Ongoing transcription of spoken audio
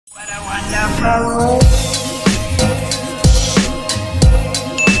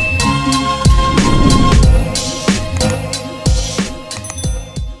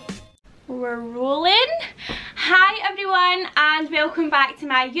We're rolling. Hi everyone and welcome back to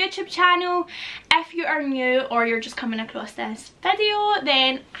my YouTube channel. If you are new or you're just coming across this video,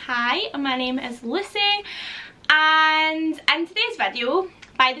 then hi, my name is Lucy, and in today's video,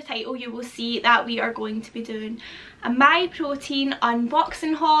 by the title you will see that we are going to be doing a My Protein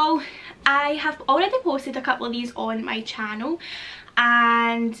unboxing haul. I have already posted a couple of these on my channel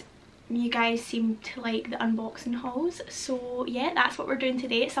and you guys seem to like the unboxing hauls, so yeah, that's what we're doing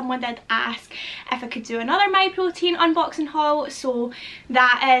today. Someone did ask if I could do another My Protein unboxing haul, so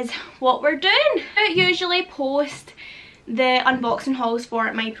that is what we're doing. I usually post the unboxing hauls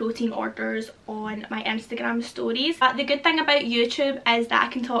for My Protein orders on my Instagram stories, but the good thing about YouTube is that I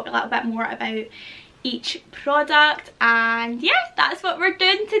can talk a little bit more about each product, and yeah, that's what we're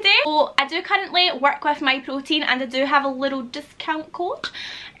doing today. So I do currently work with My Protein and I do have a little discount code.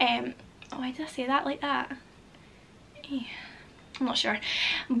 Why did I say that like that? I'm not sure,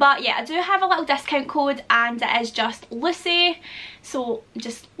 but yeah, I do have a little discount code and it is just Lucy, so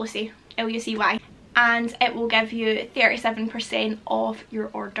just Lucy, Lucy, and it will give you 37% off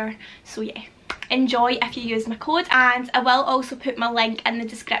your order. So yeah, enjoy if you use my code, and I will also put my link in the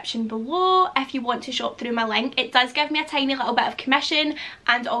description below if you want to shop through my link. It does give me a tiny little bit of commission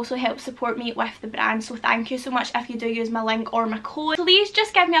and also helps support me with the brand, so thank you so much if you do use my link or my code. Please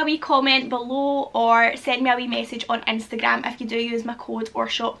just give me a wee comment below or send me a wee message on Instagram if you do use my code or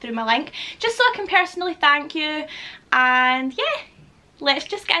shop through my link, just so I can personally thank you. And yeah, let's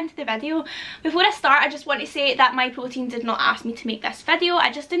just get into the video. Before I start, I just want to say that My Protein did not ask me to make this video.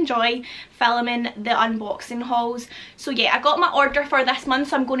 I just enjoy filming the unboxing hauls. So yeah, I got my order for this month,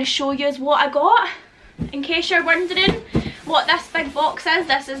 so I'm going to show you what I got. In case you're wondering what this big box is,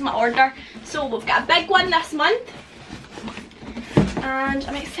 this is my order. So we've got a big one this month, and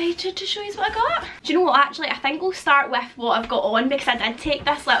I'm excited to show you what I got. Do you know what, actually I think we'll start with what I've got on, because I did take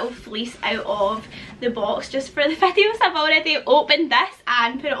this little fleece out of the box just for the videos. I've already opened this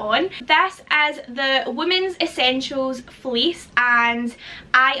and put it on. This is the Women's Essentials fleece and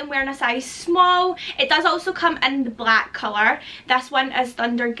I am wearing a size small. It does also come in the black colour. This one is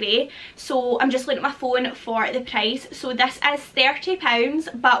Thunder Grey, so I'm just looking at my phone for the price. So this is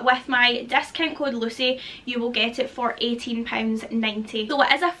 £30, but with my discount code Lucy you will get it for £18.90. So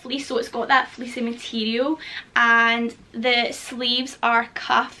it is a fleece, so it's got that fleecy material, and the sleeves are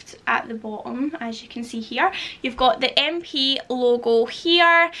cuffed at the bottom, as you can see here. You've got the MP logo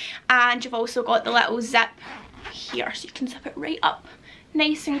here, and you've also got the little zip here, so you can zip it right up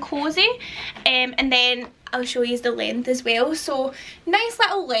nice and cozy. And then I'll show you the length as well. So nice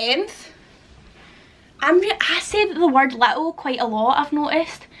little length. I say the word little quite a lot, I've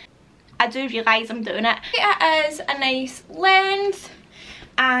noticed. I do realise I'm doing it. It is a nice length,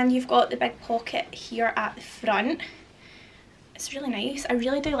 and you've got the big pocket here at the front. It's really nice. I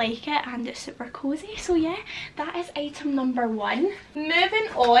really do like it, and it's super cozy. So yeah, that is item number one. Moving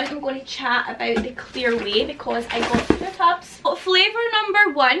on, I'm going to chat about the Clear Whey because I got two tubs. Flavour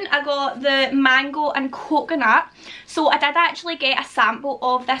number one, I got the mango and coconut. So I did actually get a sample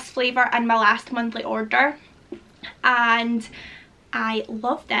of this flavour in my last monthly order, and I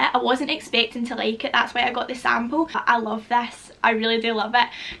loved it. I wasn't expecting to like it, that's why I got the sample. I love this, I really do love it.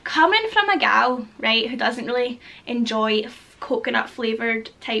 Coming from a gal, right, who doesn't really enjoy coconut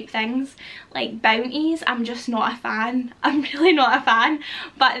flavoured type things like Bounties, I'm just not a fan. I'm really not a fan.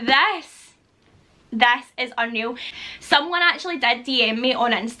 But this is unreal. Someone actually did DM me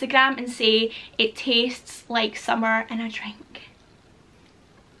on Instagram and say it tastes like summer in a drink.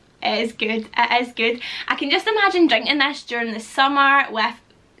 It is good, it is good. I can just imagine drinking this during the summer with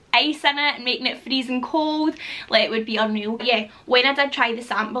ice in it and making it freezing cold. Like, it would be unreal. Yeah, when I did try the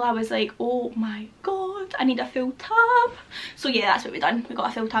sample I was like, oh my god, I need a full tub. So yeah, that's what we done, we got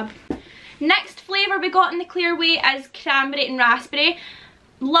a full tub. Next flavour we got in the Clear Whey is cranberry and raspberry.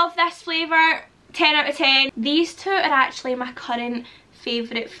 Love this flavour, 10 out of 10. These two are actually my current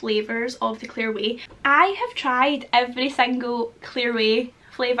favourite flavours of the Clear Whey. I have tried every single Clear Whey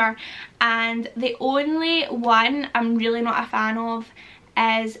flavour, and the only one I'm really not a fan of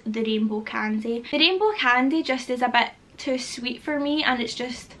is the rainbow candy. The rainbow candy just is a bit too sweet for me, and it's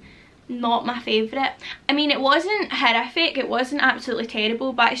just not my favourite. I mean, it wasn't horrific, it wasn't absolutely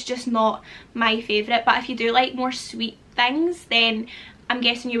terrible, but it's just not my favourite. But if you do like more sweet things, then I'm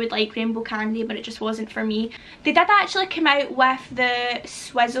guessing you would like rainbow candy, but it just wasn't for me. They did actually come out with the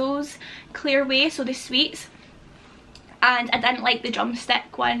Swizzles Clear Whey, so the sweets, and I didn't like the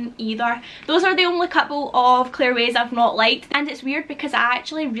drumstick one either. Those are the only couple of Clairways I've not liked, and it's weird because I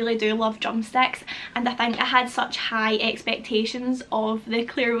actually really do love drumsticks, and I think I had such high expectations of the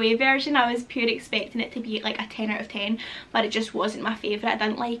Clairway version. I was pure expecting it to be like a 10 out of 10, but it just wasn't my favourite. I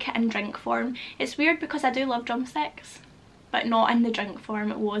didn't like it in drink form. It's weird because I do love drumsticks, but not in the drink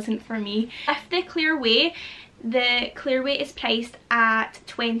form. It wasn't for me. With the Clairway is priced at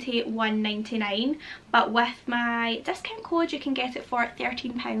 £21.99, but with my discount code you can get it for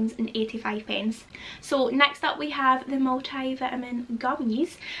 £13.85. So next up we have the multivitamin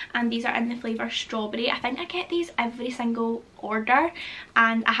gummies, and these are in the flavour strawberry. I think I get these every single order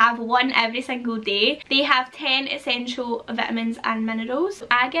and I have one every single day. They have 10 essential vitamins and minerals.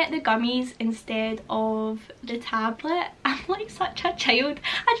 I get the gummies instead of the tablet. I'm like such a child.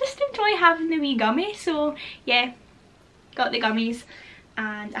 I just enjoy having the wee gummy, so yeah, got the gummies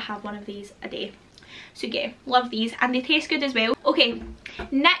and I have one of these a day. So yeah, love these, and they taste good as well. Okay,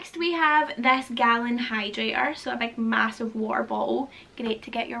 next we have this gallon hydrator, so a big massive water bottle. Great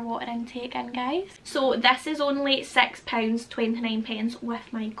to get your water intake in, guys. So this is only £6.29 with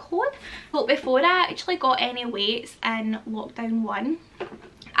my code. But before I actually got any weights in lockdown 1, I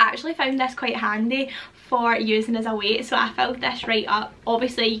actually found this quite handy for using as a weight, so I filled this right up.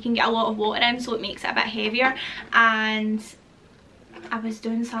 Obviously you can get a lot of water in, so it makes it a bit heavier, and I was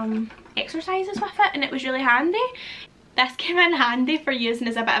doing some exercises with it and it was really handy. This came in handy for using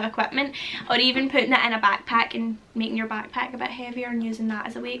as a bit of equipment, or even putting it in a backpack and making your backpack a bit heavier and using that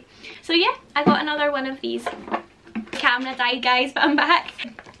as a weight. So yeah, I got another one of these. Camera died, guys, but I'm back.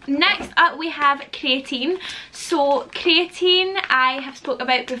 Next up we have creatine. So creatine I have spoke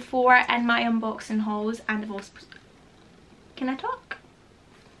about before in my unboxing hauls, and I've also... Can I talk?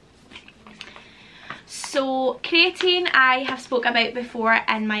 So creatine I have spoke about before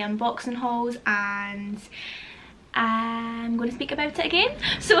in my unboxing hauls, and I'm going to speak about it again.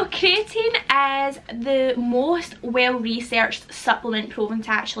 So creatine is the most well-researched supplement proven to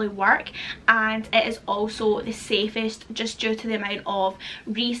actually work, and it is also the safest just due to the amount of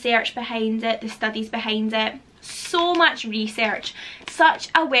research behind it, the studies behind it. So much research, such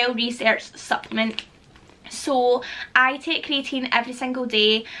a well-researched supplement. So I take creatine every single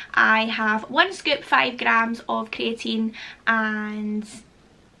day. I have 1 scoop 5 grams of creatine, and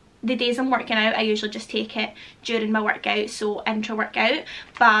the days I'm working out I usually just take it during my workout, so intra workout,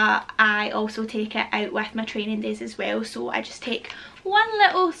 but I also take it out with my training days as well. So I just take 1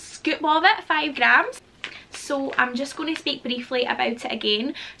 little scoop of it, 5 grams. So I'm just going to speak briefly about it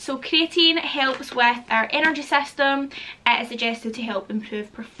again. So creatine helps with our energy system. It is suggested to help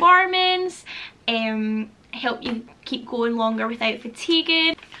improve performance, help you keep going longer without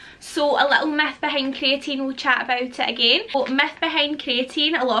fatiguing. So a little myth behind creatine, we'll chat about it again. So myth behind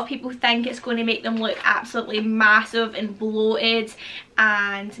creatine, a lot of people think it's going to make them look absolutely massive and bloated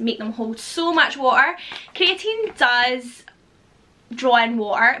and make them hold so much water. Creatine does draw in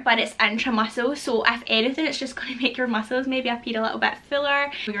water, but it's intramuscle, so if anything it's just going to make your muscles maybe appear a little bit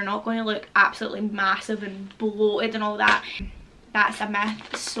fuller. You're not going to look absolutely massive and bloated and all that. That's a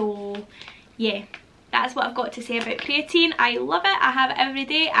myth. So yeah, that's what I've got to say about creatine. I love it, I have it every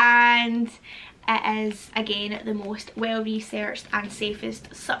day, and it is again the most well researched and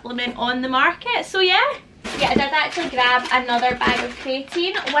safest supplement on the market. So yeah, I did actually grab another bag of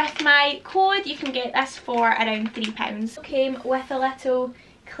creatine. With my code you can get this for around £3. It came with a little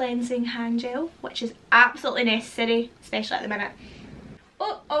cleansing hand gel, which is absolutely necessary, especially at the minute.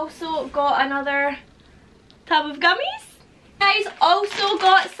 Oh, also got another tub of gummies. Guys, also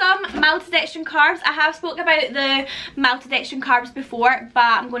got some maltodextrin carbs. I have spoke about the maltodextrin carbs before, but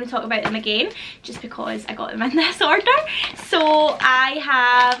I'm going to talk about them again just because I got them in this order. So I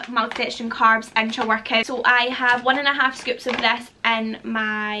have maltodextrin carbs intra workout. So I have 1.5 scoops of this in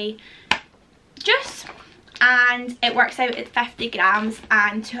my juice, and it works out at 50 grams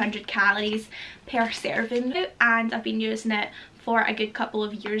and 200 calories per serving, and I've been using it for a good couple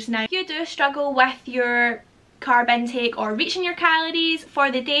of years now. If you do struggle with your carb intake or reaching your calories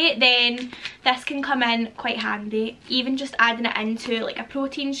for the day, then this can come in quite handy. Even just adding it into like a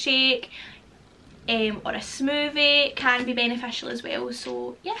protein shake or a smoothie can be beneficial as well.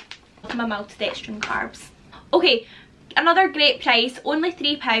 So yeah, my maltodextrin carbs. Okay, another great price, only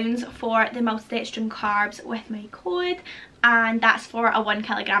 £3 for the maltodextrin carbs with my code, and that's for a 1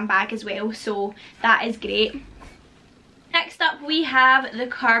 kilogram bag as well, so that is great. Next up we have the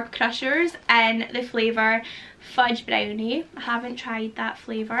Carb Crushers in the flavour Fudge Brownie. I haven't tried that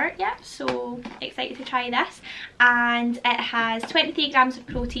flavour yet, so excited to try this. And it has 23 grams of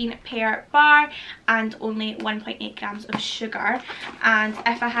protein per bar and only 1.8 grams of sugar. And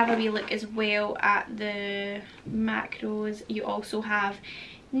if I have a wee look as well at the macros, you also have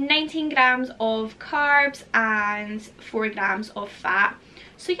 19 grams of carbs and 4 grams of fat.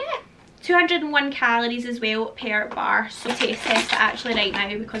 So yeah, 201 calories as well per bar. So taste test it actually right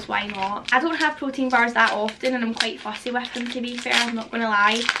now, because why not? I don't have protein bars that often and I'm quite fussy with them, to be fair, I'm not going to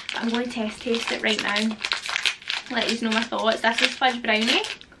lie. But I'm going to taste it right now. Let you know my thoughts. This is Fudge Brownie.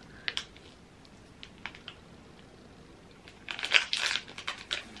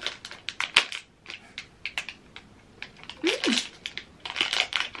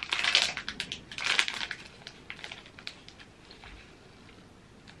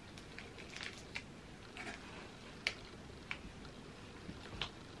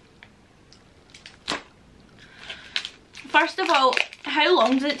 First of all, how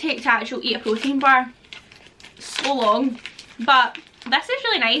long does it take to actually eat a protein bar? So long. But this is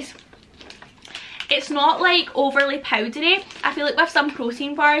really nice. It's not like overly powdery. I feel like with some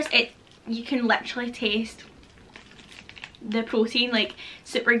protein bars, you can literally taste the protein, like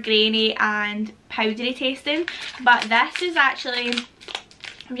super grainy and powdery tasting. But this is actually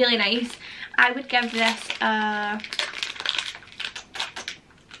really nice. I would give this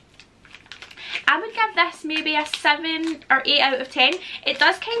maybe a 7 or 8 out of 10. It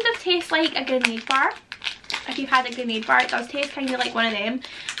does kind of taste like a grenade bar. If you've had a grenade bar, it does taste kind of like one of them.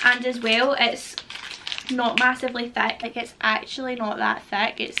 And as well, it's not massively thick. Like, it's actually not that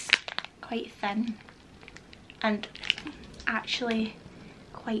thick. It's quite thin and actually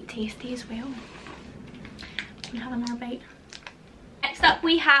quite tasty as well. Can have another bite. Next up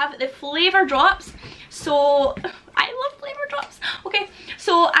we have the flavour drops. So I love flavour drops. Okay,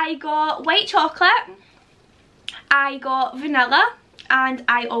 so I got white chocolate, I got vanilla, and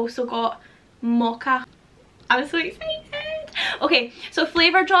I also got mocha. I'm so excited. Okay, so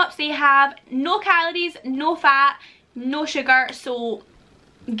flavour drops, they have no calories, no fat, no sugar, so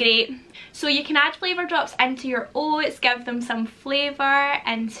great. So you can add flavour drops into your oats, give them some flavour,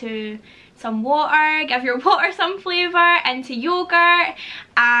 into some water, give your water some flavour, into yogurt,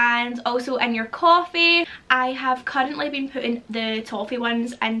 and also in your coffee. I have currently been putting the toffee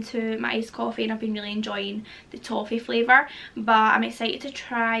ones into my iced coffee and I've been really enjoying the toffee flavour, but I'm excited to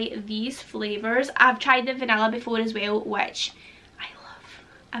try these flavours. I've tried the vanilla before as well, which I love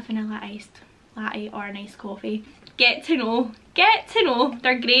a vanilla iced latte or an iced coffee. Get to know,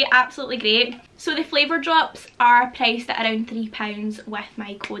 they're great, absolutely great. So the flavour drops are priced at around £3 with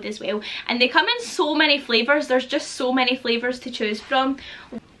my code as well, and they come in so many flavours. There's just so many flavours to choose from.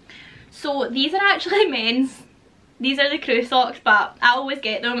 So these are actually men's. These are the crew socks, but I always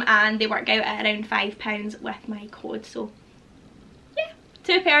get them and they work out at around £5 with my code. So yeah,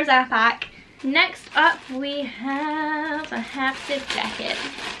 2 pairs in a pack. Next up we have a half-zip jacket,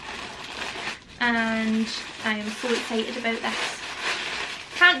 and I am so excited about this.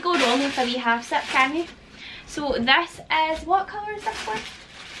 Can't go wrong with a wee half zip, can you? So this is, what colour is this one?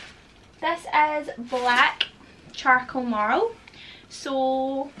 This is black charcoal marl.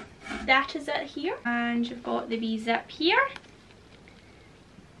 So that is it here, and you've got the wee zip here,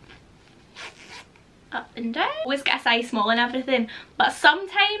 up and down. Always get a size small and everything, but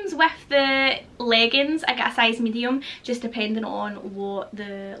sometimes with the leggings I get a size medium, just depending on what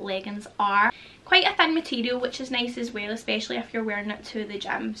the leggings are. Quite a thin material, which is nice as well, especially if you're wearing it to the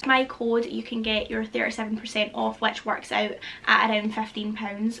gym. With my code you can get your 37% off, which works out at around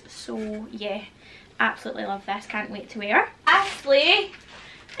 £15. So yeah, absolutely love this, can't wait to wear. Lastly,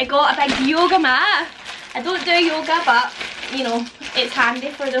 I got a big yoga mat. I don't do yoga, but you know, it's handy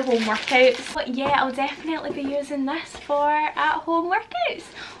for the home workouts. But yeah, I'll definitely be using this for at home workouts.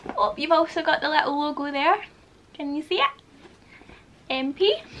 Oh, you've also got the little logo there. Can you see it? MP.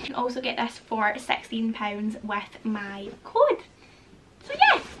 You can also get this for £16 with my code. So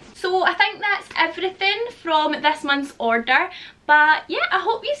yeah, so I think that's everything from this month's order. But yeah, I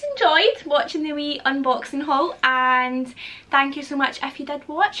hope you enjoyed watching the wee unboxing haul, and thank you so much if you did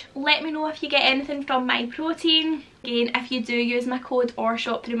watch. Let me know if you get anything from my protein. Again, if you do use my code or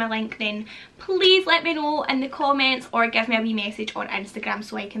shop through my link, then please let me know in the comments or give me a wee message on Instagram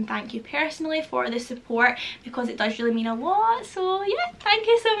so I can thank you personally for the support, because it does really mean a lot. So yeah, thank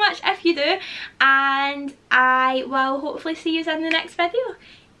you so much if you do, and I will hopefully see you in the next video.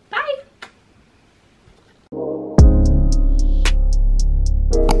 Bye!